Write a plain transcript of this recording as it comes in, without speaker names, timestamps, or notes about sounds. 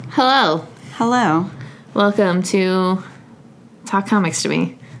Hello. Hello. Welcome to Talk Comics to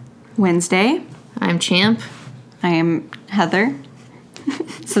Me. Wednesday. I'm Champ. I am Heather.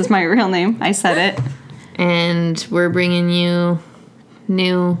 This is my real name. I said it. And we're bringing you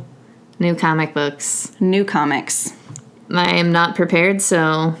new comic books. New comics. I am not prepared,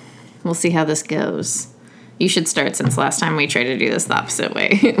 so we'll see how this goes. You should start since last time we tried to do this the opposite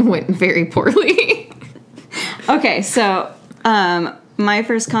way. It went very poorly. Okay, so my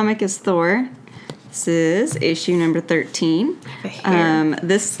first comic is Thor. This is issue number 13.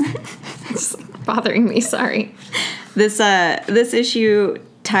 This It's bothering me, sorry. this issue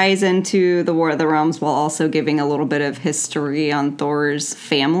ties into the War of the Realms while also giving a little bit of history on Thor's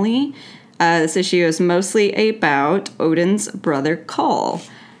family. This issue is mostly about Odin's brother Kull.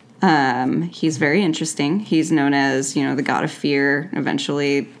 He's very interesting. He's known as, the god of fear,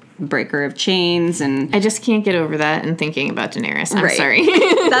 eventually breaker of chains, and I just can't get over that and thinking about Daenerys. I'm sorry.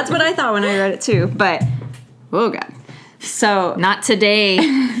 That's what I thought when I read it too, but oh god. So Not today.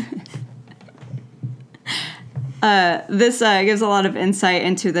 this gives a lot of insight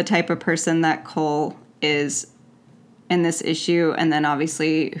into the type of person that Kull is in this issue, and then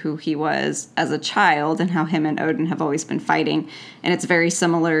obviously who he was as a child and how him and Odin have always been fighting. And it's very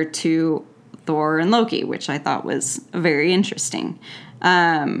similar to Thor and Loki, which I thought was very interesting.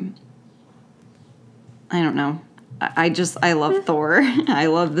 I don't know. I love Thor. I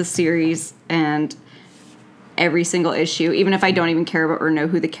love the series and every single issue. Even if I don't even care about or know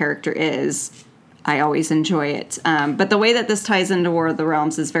who the character is, I always enjoy it. But the way that this ties into War of the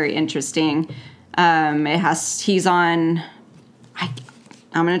Realms is very interesting. He's on,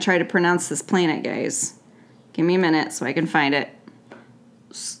 I'm going to try to pronounce this planet, guys. Give me a minute so I can find it.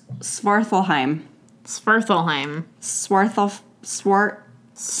 Svartalfheim. Svartalfheim.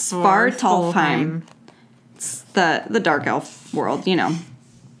 It's the dark elf world,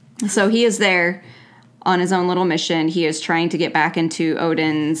 So he is there on his own little mission. He is trying to get back into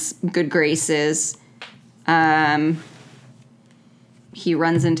Odin's good graces. He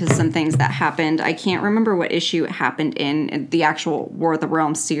runs into some things that happened. I can't remember what issue it happened in the actual War of the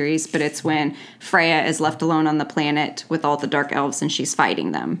Realms series, but it's when Freya is left alone on the planet with all the dark elves and she's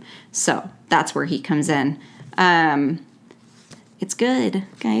fighting them. So that's where he comes in. It's good,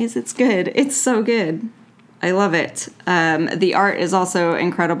 guys. It's good. It's so good. I love it. The art is also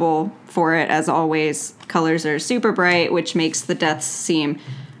incredible for it, as always. Colors are super bright, which makes the deaths seem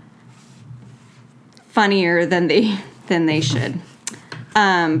funnier than they should.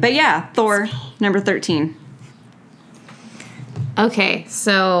 But yeah, Thor, number 13. Okay,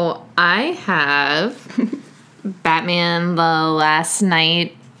 so I have Batman the Last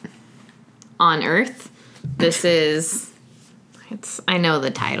Night on Earth. I know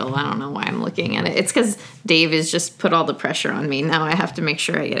the title. I don't know why I'm looking at it. It's because Dave has just put all the pressure on me. Now I have to make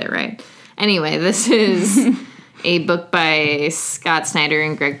sure I get it right. Anyway, this is a book by Scott Snyder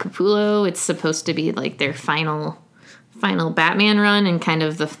and Greg Capullo. It's supposed to be like their final Batman run and kind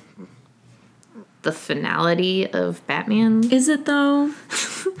of the finality of Batman. Is it though?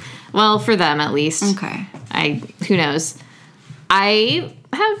 Well, for them at least. Okay. Who knows? I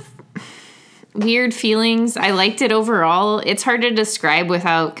have weird feelings. I liked it overall. It's hard to describe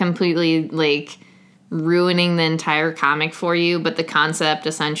without completely ruining the entire comic for you, but the concept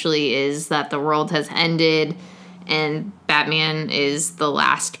essentially is that the world has ended and Batman is the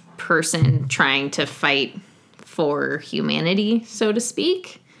last person trying to fight for humanity, so to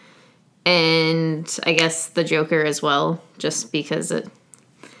speak. And I guess the Joker as well, just because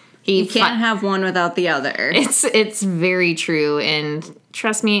you can't have one without the other. It's very true, and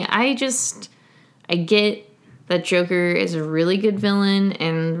trust me, I get that Joker is a really good villain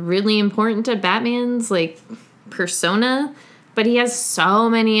and really important to Batman's persona, but he has so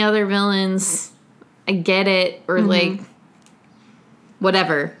many other villains. I get it, or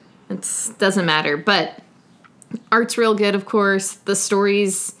whatever. It doesn't matter, but art's real good, of course. The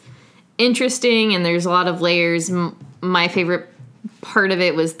story's interesting, and there's a lot of layers. My favorite part of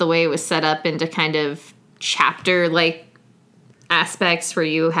it was the way it was set up into kind of chapter-like aspects, where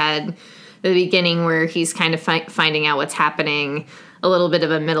you had the beginning where he's kind of finding out what's happening, a little bit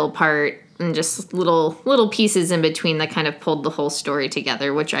of a middle part, and just little pieces in between that kind of pulled the whole story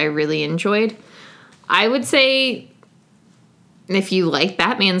together, which I really enjoyed. I would say if you like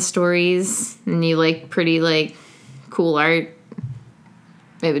Batman stories and you like pretty cool art,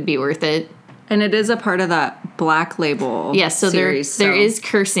 it would be worth it. And it is a part of that Black Label series. There is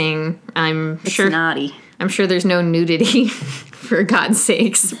cursing. It's naughty. I'm sure there's no nudity, for God's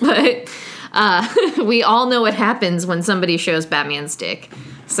sakes, but we all know what happens when somebody shows Batman's dick.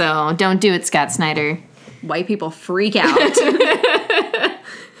 So don't do it, Scott Snyder. White people freak out.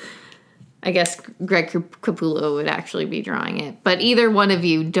 I guess Greg Capullo would actually be drawing it. But either one of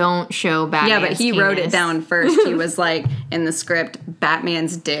you, don't show Batman's Yeah, but he wrote it penis. down first. He was like, in the script,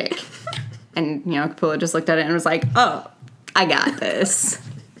 Batman's dick. And, Capullo just looked at it and was like, oh, I got this.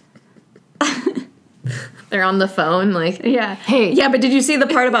 They're on the phone, like, Yeah. hey. Yeah, but did you see the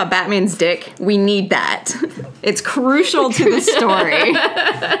part about Batman's dick? We need that. It's crucial to the story.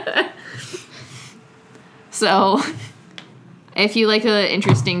 So, if you like an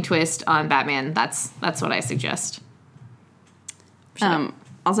interesting twist on Batman, that's what I suggest.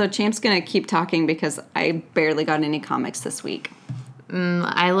 Also, Champ's going to keep talking because I barely got any comics this week.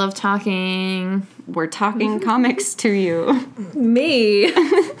 I love talking. We're talking comics to you. Me.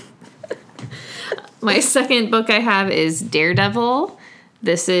 My second book I have is Daredevil.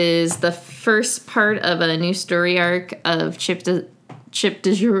 This is the first part of a new story arc of Chip de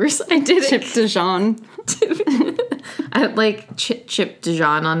Jours. I did Chip de Jean. I have like Chip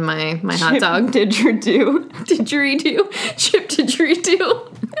Dijon on my hot dog. Didgeridoo. Didgeridoo. Chip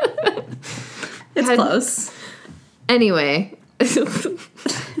Didgeridoo. It's close. Anyway, the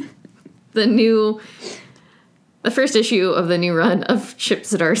first issue of the new run of Chip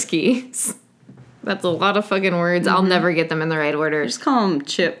Zdarsky. That's a lot of fucking words. I'll never get them in the right order. Just call him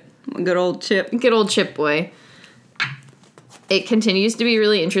Chip. Good old Chip. Good old Chip boy. It continues to be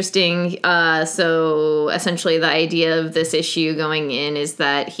really interesting. So essentially the idea of this issue going in is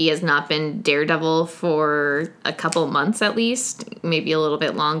that he has not been Daredevil for a couple months at least, maybe a little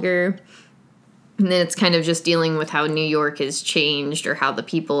bit longer. And then it's kind of just dealing with how New York has changed or how the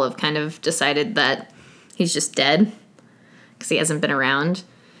people have kind of decided that he's just dead because he hasn't been around.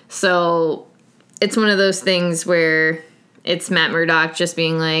 So it's one of those things where it's Matt Murdock just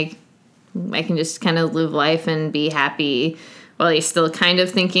being like, I can just kind of live life and be happy while he's still kind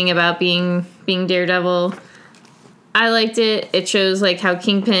of thinking about being Daredevil. I liked it. It shows like how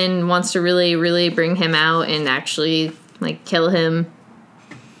Kingpin wants to really, really bring him out and actually like kill him.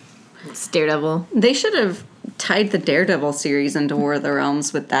 It's Daredevil. They should have tied the Daredevil series into War of the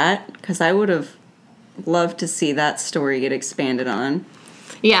Realms with that, because I would have loved to see that story get expanded on.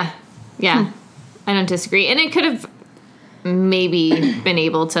 Yeah. I don't disagree. And it could have maybe been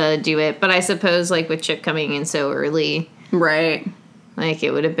able to do it, but I suppose like with Chip coming in so early, Right. like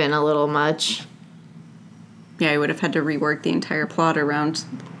it would have been a little much. Yeah, I would have had to rework the entire plot around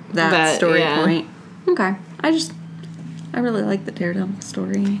that story point. Okay. I really like the Daredevil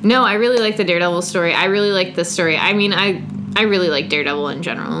story. No, I really like the Daredevil story. I really like this story. I mean, I really like Daredevil in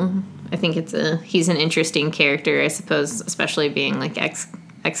general. I think he's an interesting character, I suppose, especially being like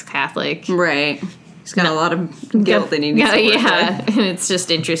ex-Catholic. Right. He's got a lot of guilt that he needs to work with. And it's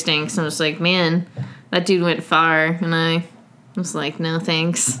just interesting because I'm just like, man, that dude went far, and I was like, no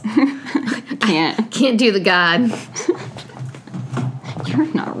thanks. Can't do the God.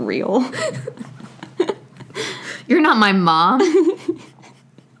 You're not real. You're not my mom.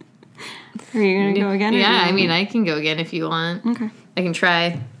 Are you gonna go again? Yeah, I mean, I can go again if you want. Okay. I can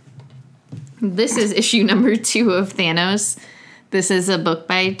try. This is issue number 2 of Thanos. This is a book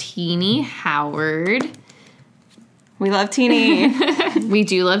by Teenie Howard. We love Teenie. We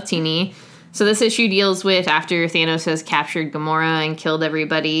do love Teenie. So this issue deals with after Thanos has captured Gamora and killed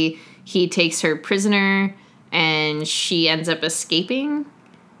everybody, he takes her prisoner and she ends up escaping.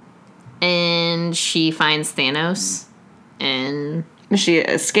 And she finds Thanos and She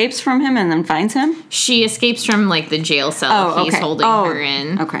escapes from him and then finds him? she escapes from like the jail cell he's holding her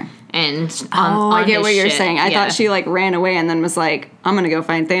in. Okay. And I get his what you're ship. saying. I Yeah. thought she like ran away and then was like, I'm gonna go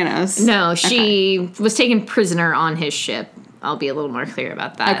find Thanos. No, she was taken prisoner on his ship. I'll be a little more clear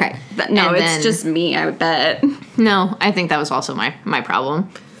about that. Okay. No, And it's then- just me, I bet. No, I think that was also my problem.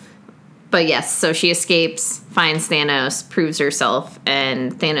 But yes, so she escapes, finds Thanos, proves herself,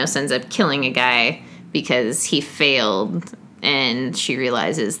 and Thanos ends up killing a guy because he failed, and she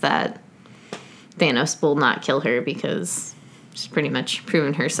realizes that Thanos will not kill her because she's pretty much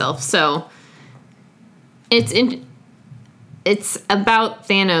proven herself. So it's about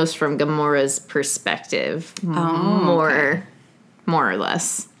Thanos from Gamora's perspective, more or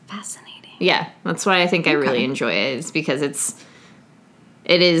less. Fascinating. Yeah, that's why I think I really enjoy it. It's because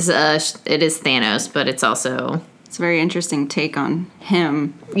it is Thanos, but it's also It's a very interesting take on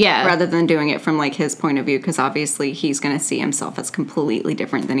him. Yeah. Rather than doing it from like his point of view, because obviously he's going to see himself as completely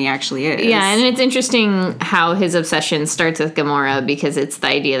different than he actually is. yeah, and it's interesting how his obsession starts with Gamora because it's the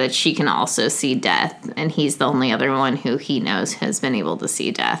idea that she can also see death, and he's the only other one who he knows has been able to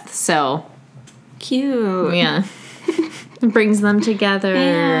see death. So Cute. yeah, it brings them together.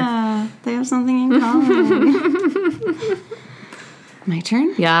 Yeah, they have something in common. My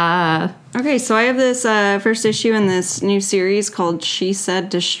turn? Yeah. Okay, so I have this first issue in this new series called She Said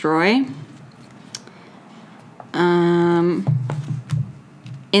Destroy.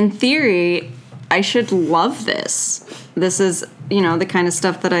 In theory, I should love this. This is, the kind of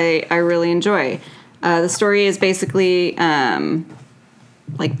stuff that I really enjoy. The story is basically, thousands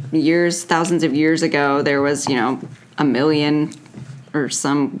of years ago, there was, a million or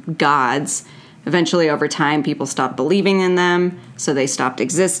some gods. Eventually, over time, people stopped believing in them, so they stopped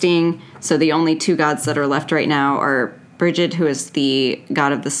existing. So the only two gods that are left right now are Brigid, who is the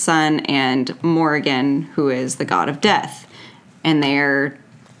god of the sun, and Morrigan, who is the god of death. And they're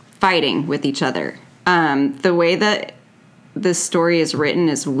fighting with each other. The way that this story is written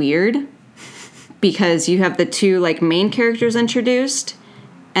is weird, because you have the two main characters introduced,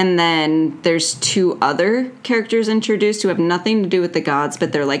 and then there's two other characters introduced who have nothing to do with the gods,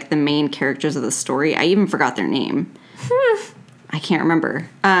 but they're the main characters of the story. I even forgot their name. I can't remember.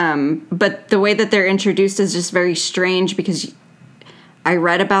 But the way that they're introduced is just very strange, because I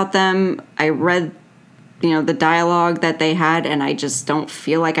read about them. I read, the dialogue that they had, and I just don't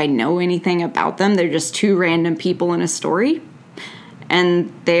feel like I know anything about them. They're just two random people in a story.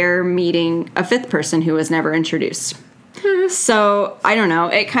 And they're meeting a fifth person who was never introduced. So, I don't know.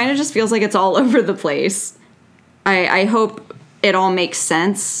 It kind of just feels like it's all over the place. I hope it all makes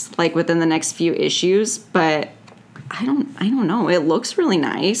sense, within the next few issues, but I don't know. It looks really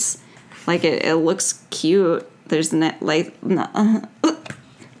nice. It looks cute. There's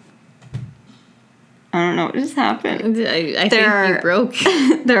I don't know what just happened. I think you broke.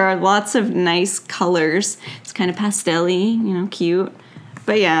 There are lots of nice colors. It's kind of pastel-y, cute.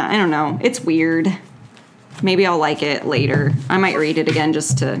 But yeah, I don't know. It's weird. Maybe I'll like it later. I might read it again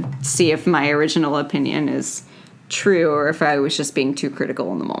just to see if my original opinion is true or if I was just being too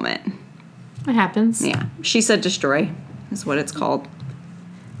critical in the moment. It happens. Yeah. She Said Destroy is what it's called.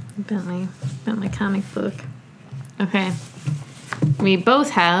 Bentley comic book. Okay. We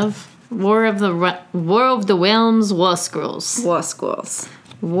both have War of the Realms War Scrolls. War Scrolls.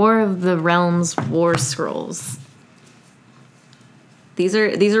 War of the Realms War Scrolls. These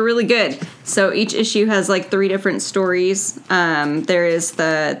are really good. So each issue has 3 different stories. There is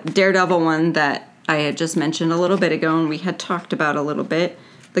the Daredevil one that I had just mentioned a little bit ago and we had talked about a little bit.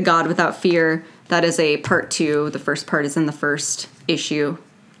 The God Without Fear. That is a part 2. The first part is in the first issue,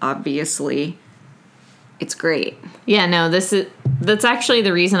 obviously. It's great. Yeah, no, that's actually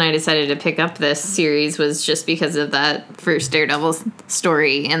the reason I decided to pick up this series, was just because of that first Daredevil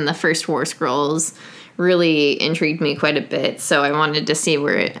story, and the first War Scrolls really intrigued me quite a bit. So I wanted to see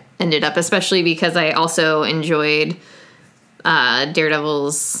where it ended up, especially because I also enjoyed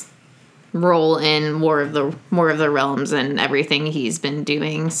Daredevil's role in War of the Realms and everything he's been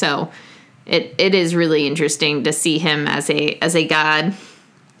doing. So it is really interesting to see him as a god.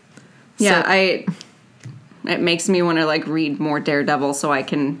 Yeah, so, it makes me want to read more Daredevil so I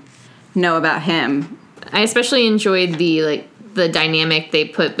can know about him. I especially enjoyed the dynamic they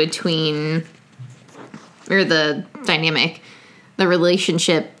put between, or the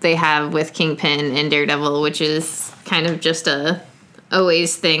relationship they have with Kingpin and Daredevil, which is kind of just a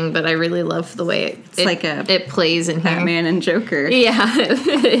always thing, but I really love the way it plays in here. Batman and Joker. Yeah,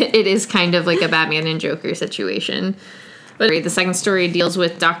 it is kind of like a Batman and Joker situation. But the second story deals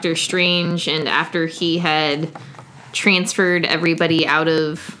with Doctor Strange, and after he had transferred everybody out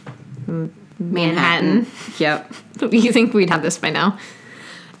of Manhattan. Yep. You think we'd have this by now.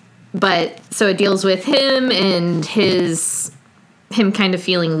 But so it deals with him and him kind of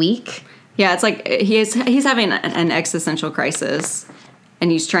feeling weak. Yeah, it's he's having an existential crisis, and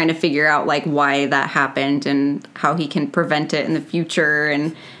he's trying to figure out why that happened and how he can prevent it in the future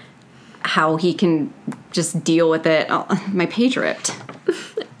and how he can just deal with it. Oh, my page ripped.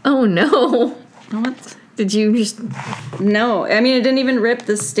 Oh no. What? Did you just... No, I mean, it didn't even rip.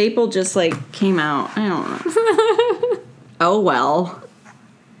 The staple just came out. I don't know. Oh well.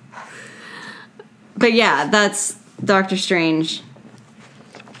 But yeah, that's Doctor Strange.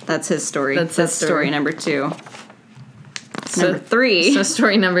 That's his story. That's story number 2. Number 3. So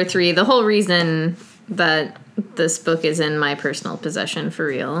story number 3. The whole reason that this book is in my personal possession for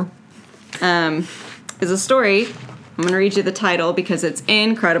real is a story. I'm going to read you the title because it's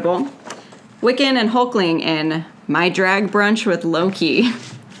incredible. Wiccan and Hulkling in My Drag Brunch with Loki.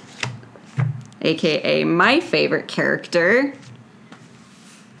 AKA my favorite character.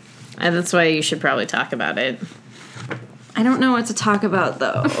 And that's why you should probably talk about it. I don't know what to talk about,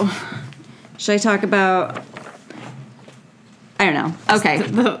 though. Should I talk about... I don't know. Okay.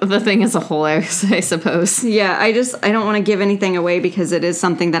 The thing as a whole, I suppose. Yeah, I don't want to give anything away because it is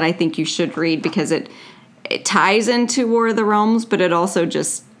something that I think you should read because it ties into War of the Realms, but it also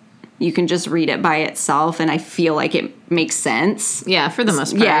just... You can just read it by itself, and I feel like it makes sense. Yeah, for the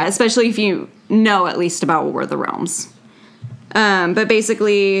most part. Yeah, especially if you know at least about War of the Realms. But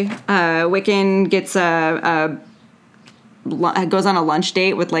basically, Wiccan gets goes on a lunch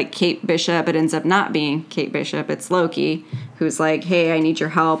date with like Kate Bishop. It ends up not being Kate Bishop. It's Loki, who's like, hey, I need your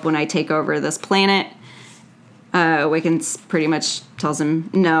help when I take over this planet. Wiccan pretty much tells him,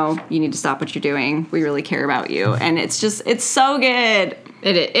 no, you need to stop what you're doing. We really care about you. And it's so good.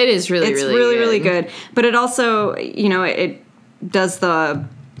 It is really good. But it also, it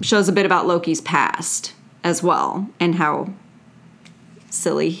shows a bit about Loki's past as well, and how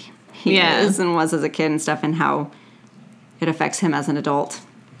silly he is and was as a kid and stuff, and how it affects him as an adult,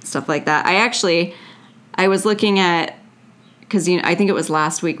 stuff like that. I was looking at, because I think it was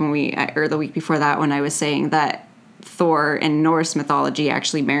last week or the week before that, when I was saying that Thor in Norse mythology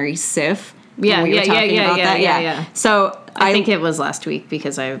actually marries Sif. Yeah. So I think it was last week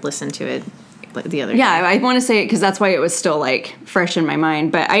because I listened to it the other day. Yeah, I want to say it because that's why it was still like fresh in my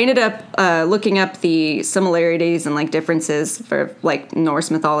mind. But I ended up looking up the similarities and like differences for like Norse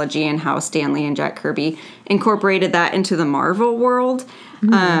mythology and how Stan Lee and Jack Kirby incorporated that into the Marvel world.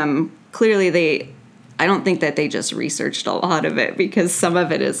 Mm-hmm. Clearly, I don't think that they just researched a lot of it, because some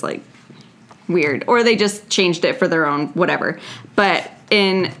of it is like weird, or they just changed it for their own whatever. But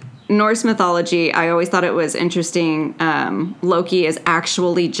in Norse mythology, I always thought it was interesting. Loki is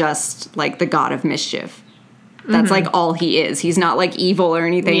actually just like the god of mischief. That's like all he is. He's not like evil or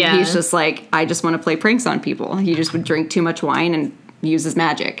anything. Yeah. He's just like, I just want to play pranks on people. He just would drink too much wine and use his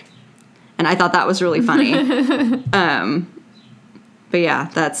magic. And I thought that was really funny. But yeah,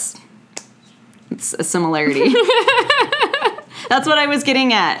 it's a similarity. That's what I was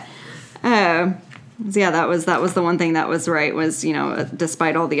getting at. Yeah, that was the one thing that was right, was,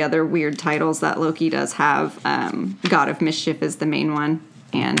 despite all the other weird titles that Loki does have, God of Mischief is the main one,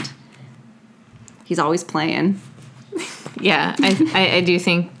 and he's always playing. Yeah, I do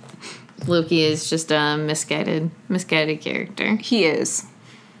think Loki is just a misguided character. He is.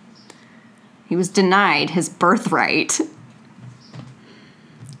 He was denied his birthright.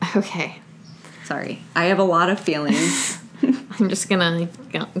 Okay. Sorry. I have a lot of feelings. I'm just gonna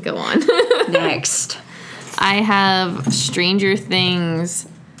go on. Next. I have Stranger Things.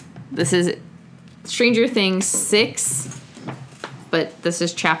 This is Stranger Things 6, but this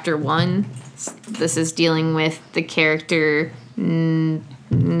is chapter 1. This is dealing with the character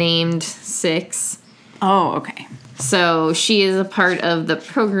named Six. Oh, okay. So she is a part of the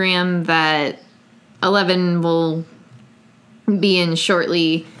program that 11 will be in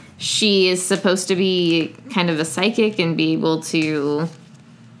shortly. She is supposed to be kind of a psychic and be able to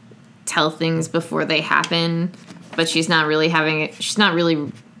tell things before they happen, but she's not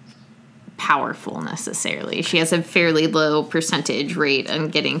really powerful necessarily. She has a fairly low percentage rate on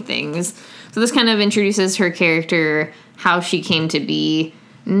getting things. So this kind of introduces her character, how she came to be.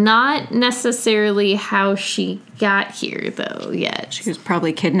 Not necessarily how she got here, though, yet. She was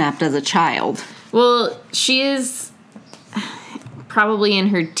probably kidnapped as a child. Well, she is probably in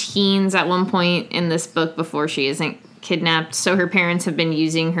her teens at one point in this book before she isn't kidnapped. So her parents have been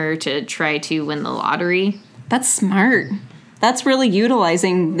using her to try to win the lottery. That's smart. That's really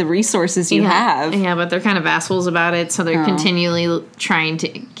utilizing the resources you have. Yeah, but they're kind of assholes about it, so they're continually trying to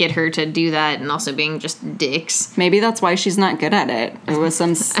get her to do that and also being just dicks. Maybe that's why she's not good at it. It was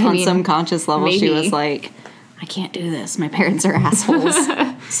on some conscious level, maybe. She was like, I can't do this. My parents are assholes.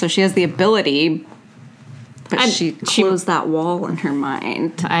 So she has the ability, but she closed that wall in her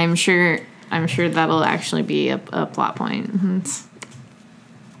mind. I'm sure that'll actually be a plot point.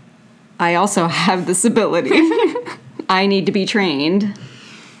 I also have this ability. I need to be trained.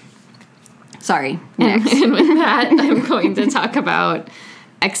 Sorry. Next. And with that, I'm going to talk about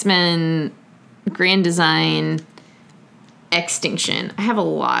X-Men Grand Design Extinction. I have a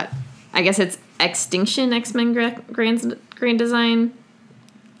lot. I guess it's Extinction X-Men Grand Design.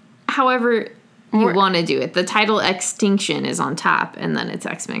 However you want to do it. The title Extinction is on top, and then it's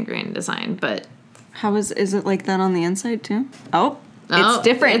X-Men Grand Design. But how is it like that on the inside too? Oh, it's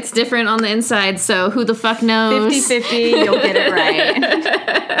different. It's different on the inside, so who the fuck knows? 50-50, you'll get it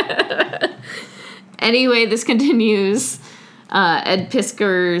right. Anyway, this continues. Ed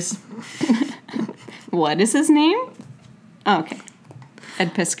Piskor's... What is his name? Oh, okay.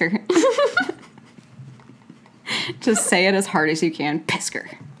 Ed Piskor. Just say it as hard as you can.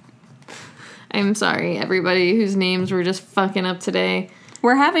 Piskor. I'm sorry, everybody whose names were just fucking up today.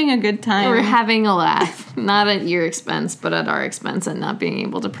 We're having a good time. We're having a laugh. Not at your expense, but at our expense, and not being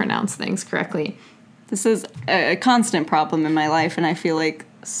able to pronounce things correctly. This is a constant problem in my life, and I feel like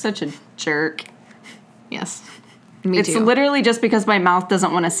such a jerk. Yes. Me too. It's literally just because my mouth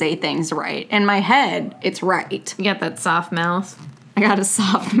doesn't want to say things right. In my head, it's right. You got that soft mouth. I got a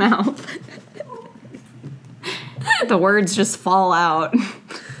soft mouth. the words just fall out.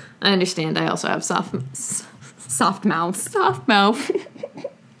 I understand. I also have soft mouth. soft mouth.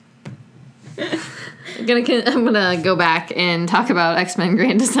 I'm gonna go back and talk about X-Men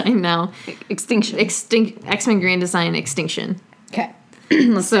Grand Design now. Extinction. X-Men Grand Design Extinction. Okay.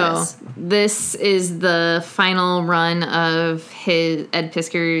 So this is the final run of Ed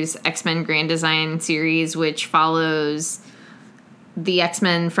Piskor's X-Men Grand Design series, which follows the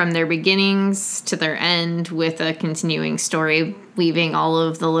X-Men from their beginnings to their end with a continuing story, weaving all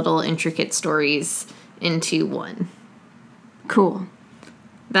of the little intricate stories into one. Cool.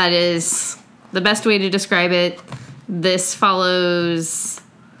 That is the best way to describe it. This follows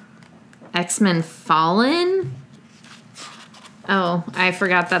X-Men Fallen. Oh, I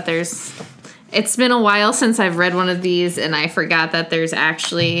forgot that it's been a while since I've read one of these, and I forgot that there's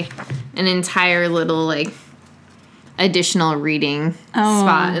actually an entire little, like, additional reading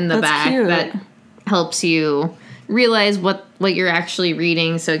spot in the back cute. that helps you realize what you're actually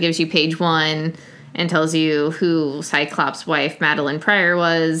reading. So it gives you page 1 and tells you who Cyclops' wife, Madeline Pryor,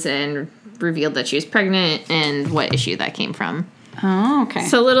 was, and revealed that she was pregnant and what issue that came from. Oh, okay.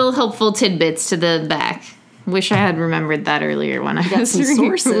 So little helpful tidbits to the back. Wish I had remembered that earlier when I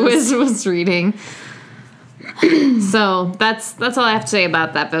was reading. So that's all I have to say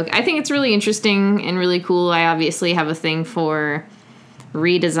about that book. I think it's really interesting and really cool. I obviously have a thing for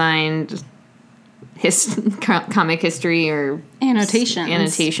redesigned comic history or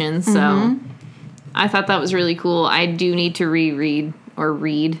annotations. So I thought that was really cool. I do need to read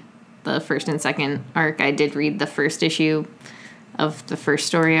the first and second arc. I did read the first issue of the first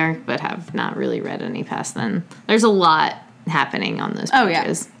story arc, but have not really read any past then. There's a lot happening on those pages. Oh,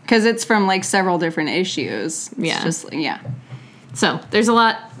 yeah. Because it's from, like, several different issues. Yeah. Yeah. So there's a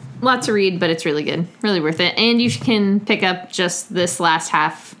lot to read, but it's really good. Really worth it. And you can pick up just this last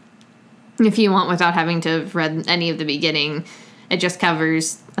half if you want without having to have read any of the beginning. It just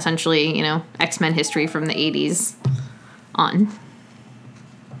covers, essentially, X-Men history from the 80s on.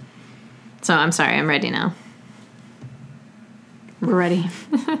 So I'm sorry, I'm ready now. We're ready.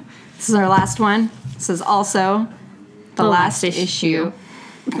 This is our last one. This is also the last issue.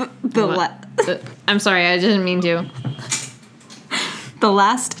 I'm sorry, I didn't mean to. The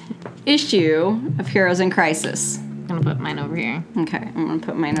last issue of Heroes in Crisis. I'm going to put mine over here. Okay, I'm going to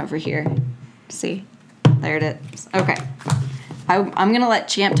put mine over here. See? There it is. Okay. I'm going to let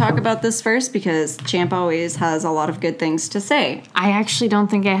Champ talk about this first because Champ always has a lot of good things to say. I actually don't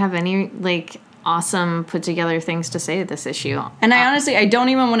think I have any, awesome put together things to say to this issue. And I don't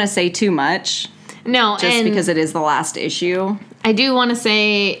even want to say too much. No, just because it is the last issue. I do want to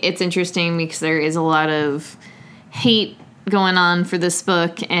say it's interesting because there is a lot of hate going on for this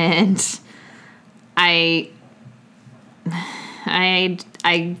book, and I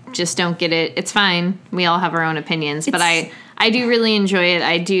just don't get it. It's fine. We all have our own opinions, but I do really enjoy it.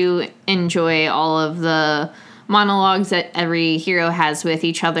 I do enjoy all of the monologues that every hero has with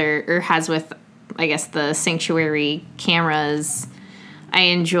each other, or has with, I guess, the Sanctuary cameras. I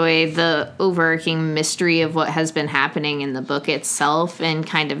enjoy the overarching mystery of what has been happening in the book itself and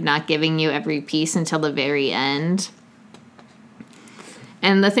kind of not giving you every piece until the very end.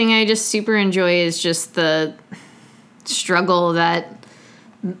 And the thing I just super enjoy is just the struggle that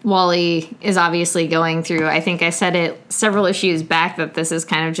Wally is obviously going through. I think I said it several issues back that this is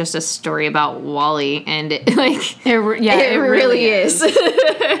kind of just a story about Wally, and it really is.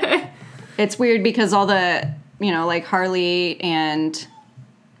 It's weird because all the, Harley and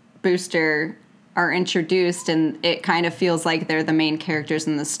Booster are introduced, and it kind of feels like they're the main characters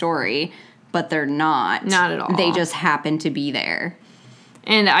in the story, but they're not. Not at all. They just happen to be there.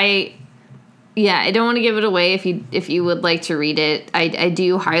 And I don't want to give it away if you would like to read it. I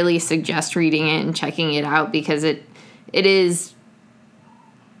do highly suggest reading it and checking it out because it is...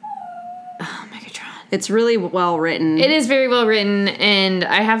 Oh, Megatron. It's really well written. It is very well written, and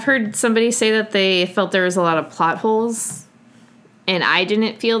I have heard somebody say that they felt there was a lot of plot holes, and I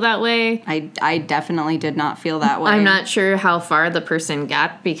didn't feel that way. I definitely did not feel that way. I'm not sure how far the person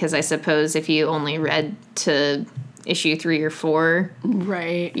got, because I suppose if you only read to issue 3 or 4,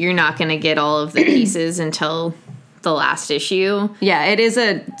 right, you're not going to get all of the pieces until the last issue. Yeah, it is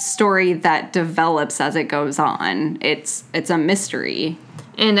a story that develops as it goes on. It's a mystery.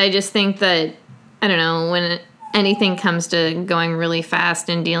 And I just think that, I don't know, when anything comes to going really fast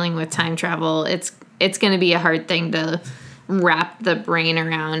and dealing with time travel, it's going to be a hard thing to wrap the brain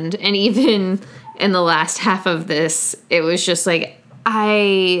around. And even in the last half of this, it was just like,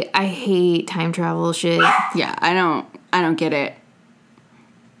 I hate time travel shit. Yeah, I don't get it.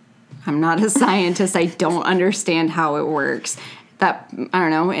 I'm not a scientist. I don't understand how it works. That, I don't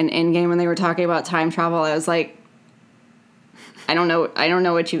know, in Endgame when they were talking about time travel, I was like, I don't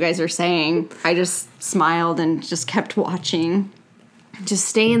know what you guys are saying. I just smiled and just kept watching. Just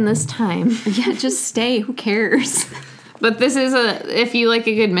stay in this time. Yeah, just stay. Who cares? But this is if you like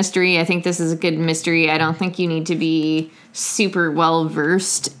a good mystery, I think this is a good mystery. I don't think you need to be super well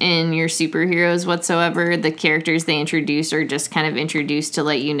versed in your superheroes whatsoever. The characters they introduce are just kind of introduced to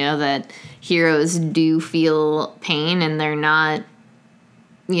let you know that heroes do feel pain and they're not,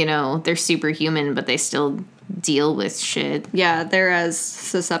 they're superhuman, but they still deal with shit. Yeah, they're as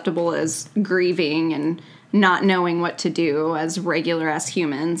susceptible as grieving and not knowing what to do as regular ass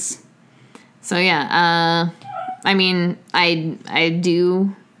humans. So yeah, I mean, I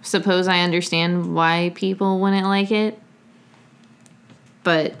do suppose I understand why people wouldn't like it,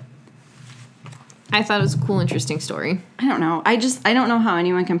 but I thought it was a cool, interesting story. I don't know. I don't know how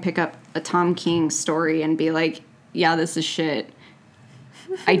anyone can pick up a Tom King story and be like, yeah, this is shit.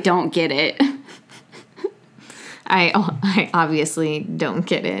 I don't get it. I obviously don't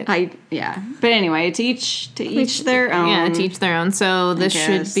get it. But anyway, to each their own. Yeah, to each their own. So this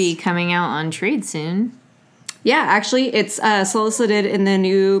should be coming out on trade soon. Yeah, actually, it's solicited in the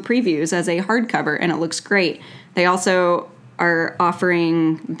new previews as a hardcover, and it looks great. They also are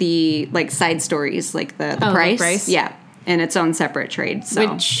offering the side stories, like the price. Yeah, in its own separate trade.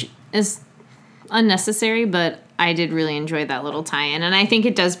 So. Which is unnecessary, but I did really enjoy that little tie-in, and I think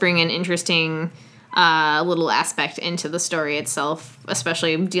it does bring an interesting little aspect into the story itself,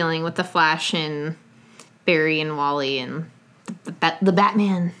 especially dealing with the Flash and Barry and Wally and the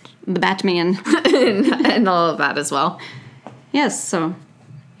Batman. The Batman. and all of that as well. Yes, so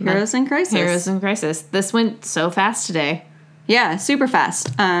Heroes in Crisis. Heroes in Crisis. This went so fast today. Yeah, super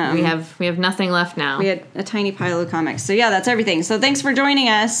fast. We have nothing left now. We had a tiny pile of comics. So yeah, that's everything. So thanks for joining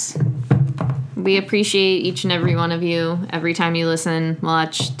us. We appreciate each and every one of you. Every time you listen,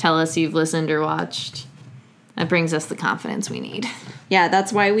 watch, tell us you've listened or watched. That brings us the confidence we need. Yeah,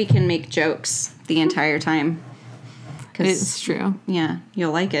 that's why we can make jokes the entire time. It's true. Yeah,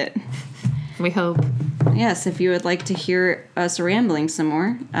 you'll like it. We hope. Yes, if you would like to hear us rambling some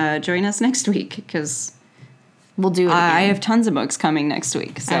more, join us next week, because we'll do it again. I have tons of books coming next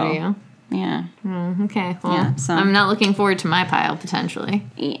week. So. Oh, yeah? Yeah. Okay. Well, yeah, so. I'm not looking forward to my pile, potentially.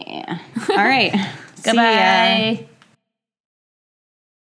 Yeah. All right. Goodbye.